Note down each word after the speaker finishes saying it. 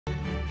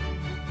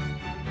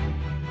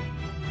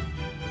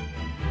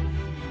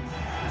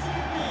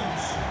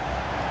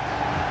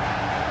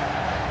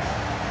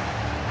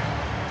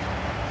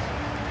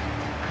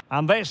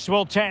And this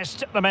will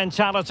test the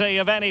mentality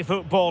of any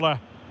footballer.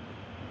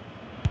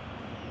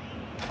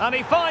 And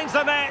he finds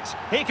the net.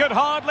 He could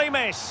hardly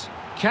miss.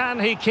 Can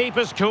he keep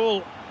his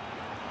cool?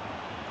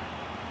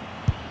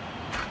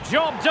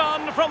 Job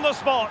done from the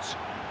spot.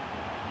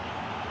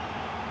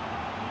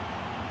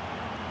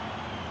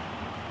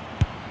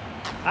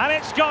 And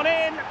it's gone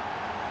in.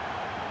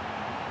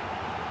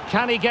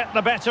 Can he get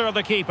the better of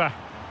the keeper?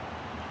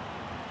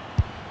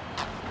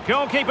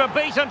 Goalkeeper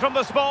beaten from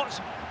the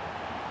spot.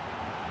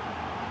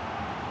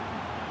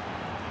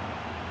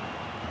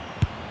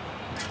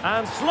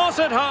 And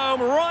slotted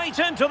home right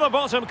into the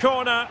bottom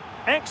corner.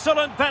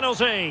 Excellent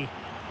penalty.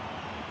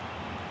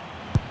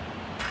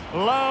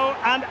 Low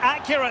and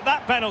accurate,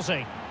 that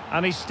penalty.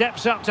 And he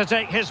steps up to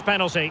take his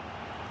penalty.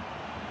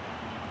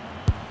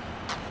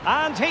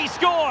 And he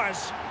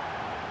scores.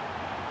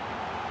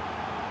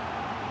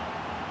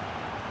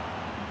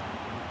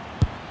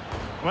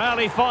 Well,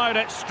 he fired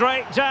it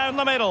straight down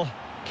the middle.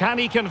 Can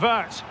he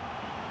convert?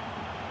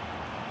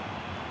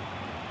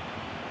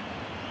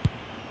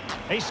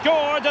 He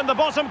scored in the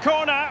bottom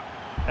corner.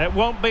 It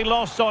won't be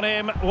lost on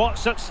him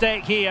what's at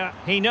stake here.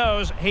 He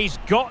knows he's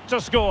got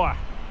to score.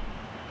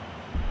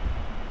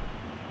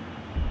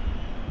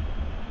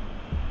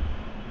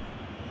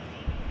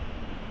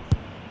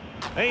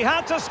 He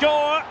had to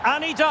score,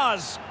 and he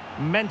does.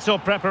 Mental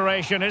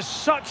preparation is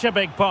such a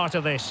big part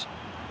of this.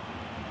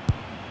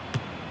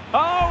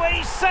 Oh,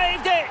 he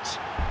saved it!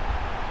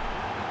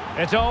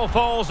 It all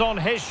falls on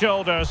his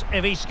shoulders.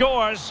 If he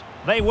scores,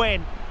 they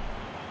win.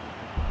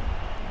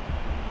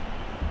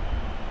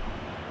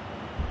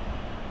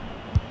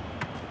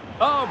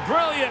 Oh,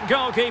 brilliant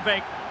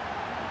goalkeeping.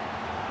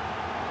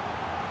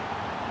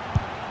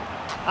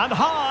 And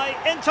high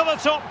into the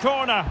top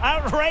corner.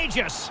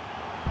 Outrageous.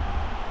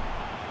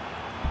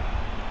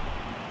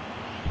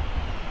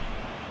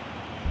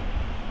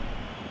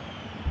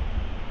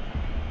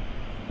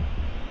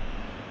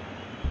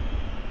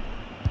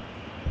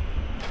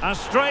 As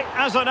straight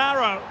as an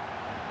arrow.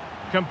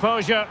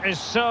 Composure is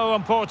so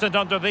important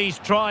under these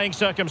trying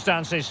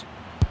circumstances.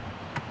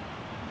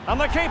 And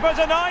the keeper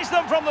denies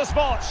them from the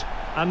spot.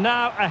 And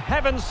now a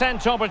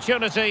heaven-sent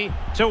opportunity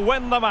to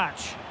win the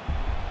match.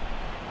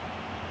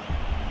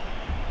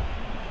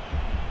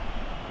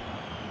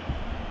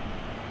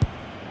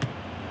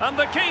 And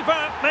the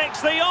keeper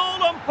makes the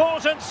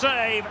all-important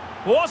save.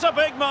 What a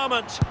big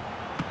moment.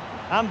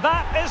 And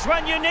that is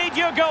when you need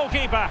your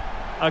goalkeeper.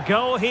 A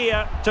goal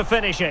here to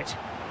finish it.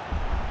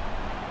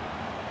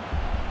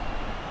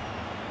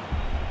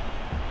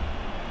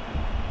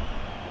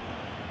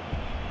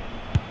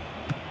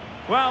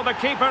 Well, the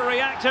keeper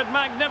reacted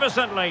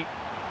magnificently.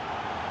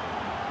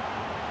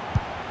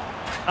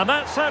 And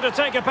that's how to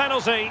take a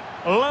penalty.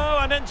 Low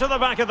and into the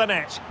back of the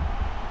net.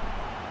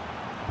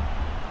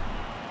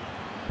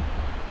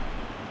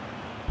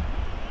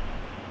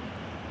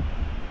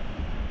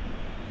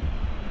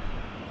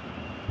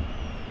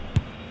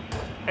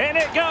 In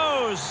it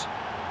goes.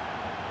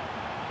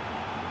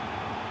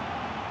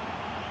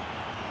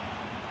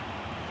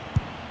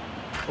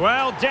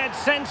 Well, dead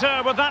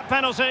centre with that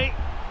penalty.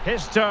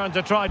 His turn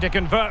to try to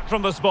convert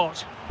from the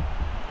spot.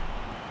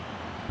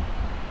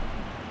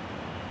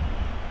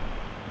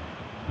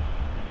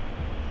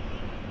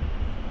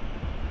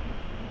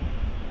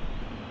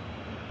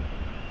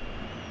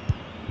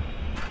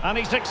 And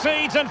he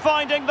succeeds in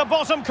finding the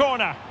bottom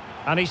corner.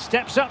 And he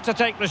steps up to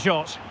take the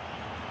shot.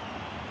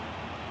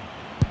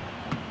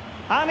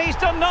 And he's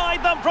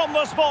denied them from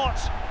the spot.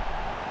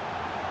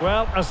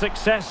 Well, a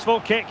successful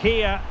kick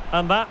here,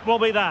 and that will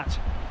be that.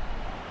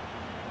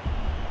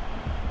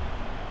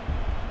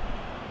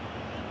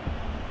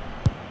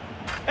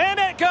 In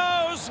it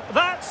goes!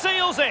 That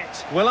seals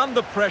it! Well,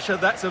 under pressure,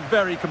 that's a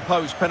very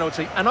composed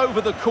penalty. And over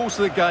the course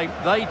of the game,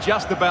 they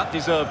just about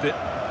deserved it.